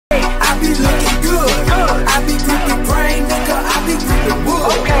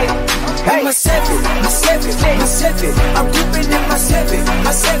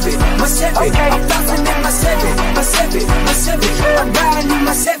Chevy. Okay. I'm flossing in my Chevy, my Chevy, my Chevy. I'm riding in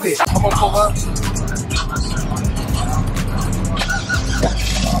my Chevy. I'm gonna pull up.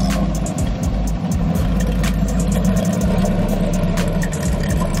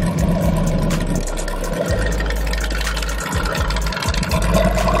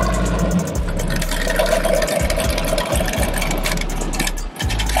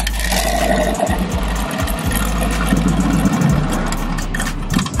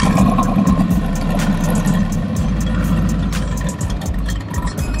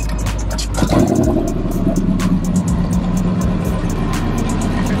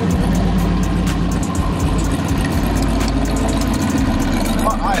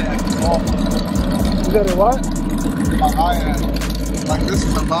 You got it what? My end. Like this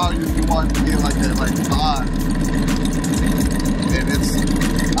is the value you want to get like at like 5. And it's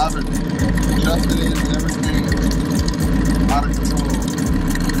I've adjusted it and everything out of control.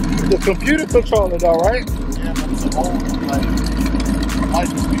 The computer controller though, right? Yeah, but it's old, like it might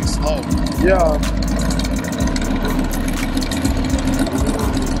just be slow. Yeah.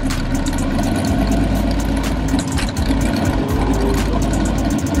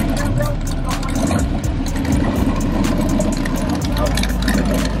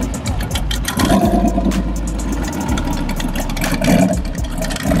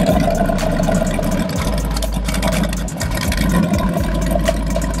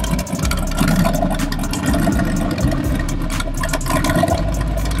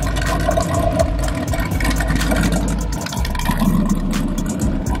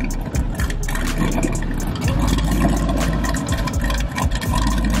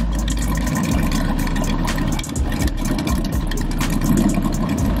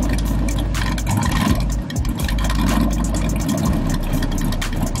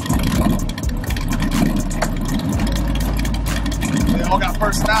 All got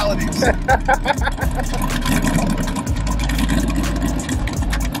personalities.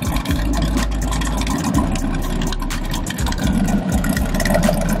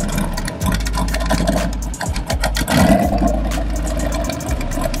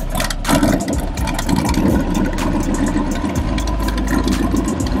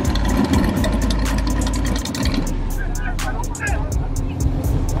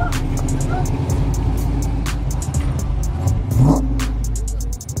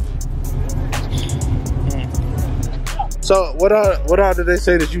 So what all did they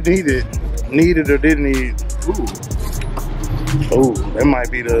say that you needed or didn't need? Ooh, that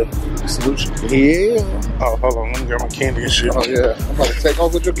might be the solution. Yeah. Oh, hold on, let me grab my candy and shit. Oh yeah, I'm about to take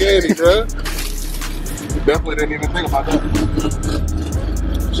off with your candy, bro. You definitely didn't even think about that.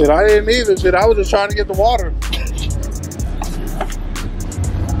 Shit, I didn't either. Shit, I was just trying to get the water.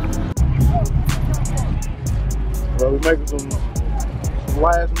 Well, we're making some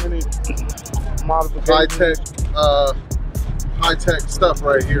last minute modifications. High-tech stuff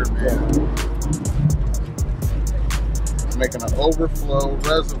right here, man. Making an overflow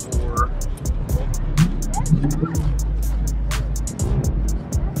reservoir.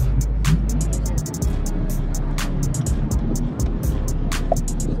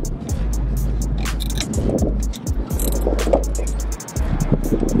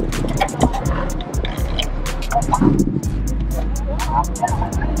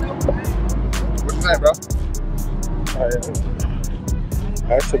 What you think, bro?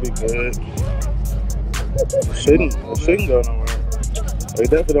 That should be good. It shouldn't go nowhere. They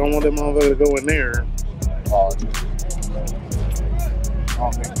definitely don't want that motherfucker to go in there. Oh, I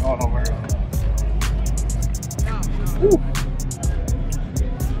don't think it's going nowhere. Woo.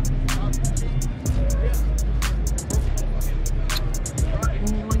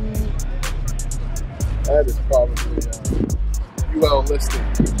 That is probably UL listed.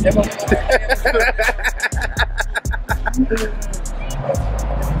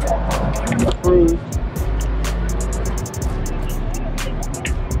 Approved.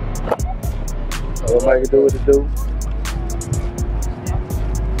 I'll make it do what it do.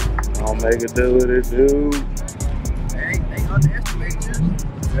 I'll make it do what it do. They underestimated you.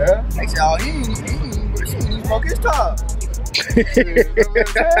 Yeah? They said, oh, he ain't broke his top.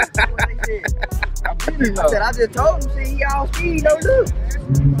 I said, I just told him, see, he all speed, no look.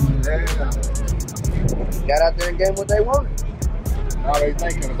 Yeah. Got out there and gave what they wanted. Now they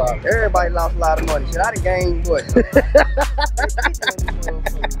thinking about it. Everybody lost a lot of money. Shit, I done gained what?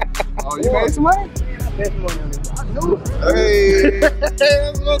 Oh, you made some money? I bet some money on this. I knew it. Hey,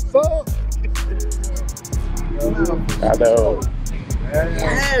 that's what's up. I know. I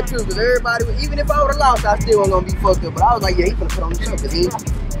had to, because everybody, even if I would have lost, I still wasn't going to be fucked up. But I was like, yeah, he finna put on the show, because he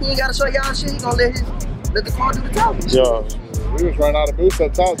ain't got to show y'all shit. He going to let the car do the talking. Yeah. We was running out of boost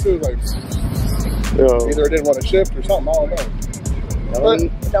up top too. Like, either it didn't want to shift or something. I don't know. But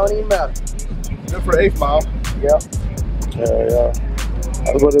It don't even matter. good for the 8th mile. Yep. Yeah.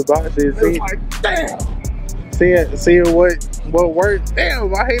 That's what the box is. It was like, damn. Seeing what worked.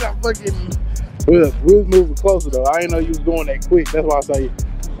 Damn, I hate that fucking. We was moving closer though. I didn't know you was going that quick. That's why I say,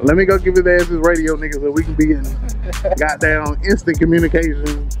 let me go give his ass his radio, nigga, so we can be in goddamn instant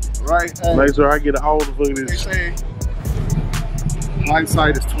communication. Right. Hey, Make sure I get all the they footage. say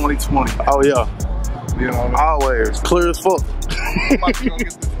hindsight is 20/20. Oh yeah, You know, always clear as fuck. I'm about to go get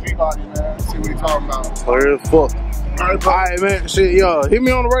this G-Body, man. See what he's talking about. Clear as fuck. All right, Man, shit, yo, hit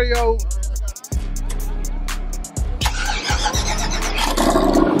me on the radio.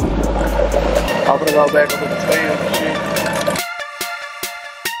 I'm gonna go back up in the stand.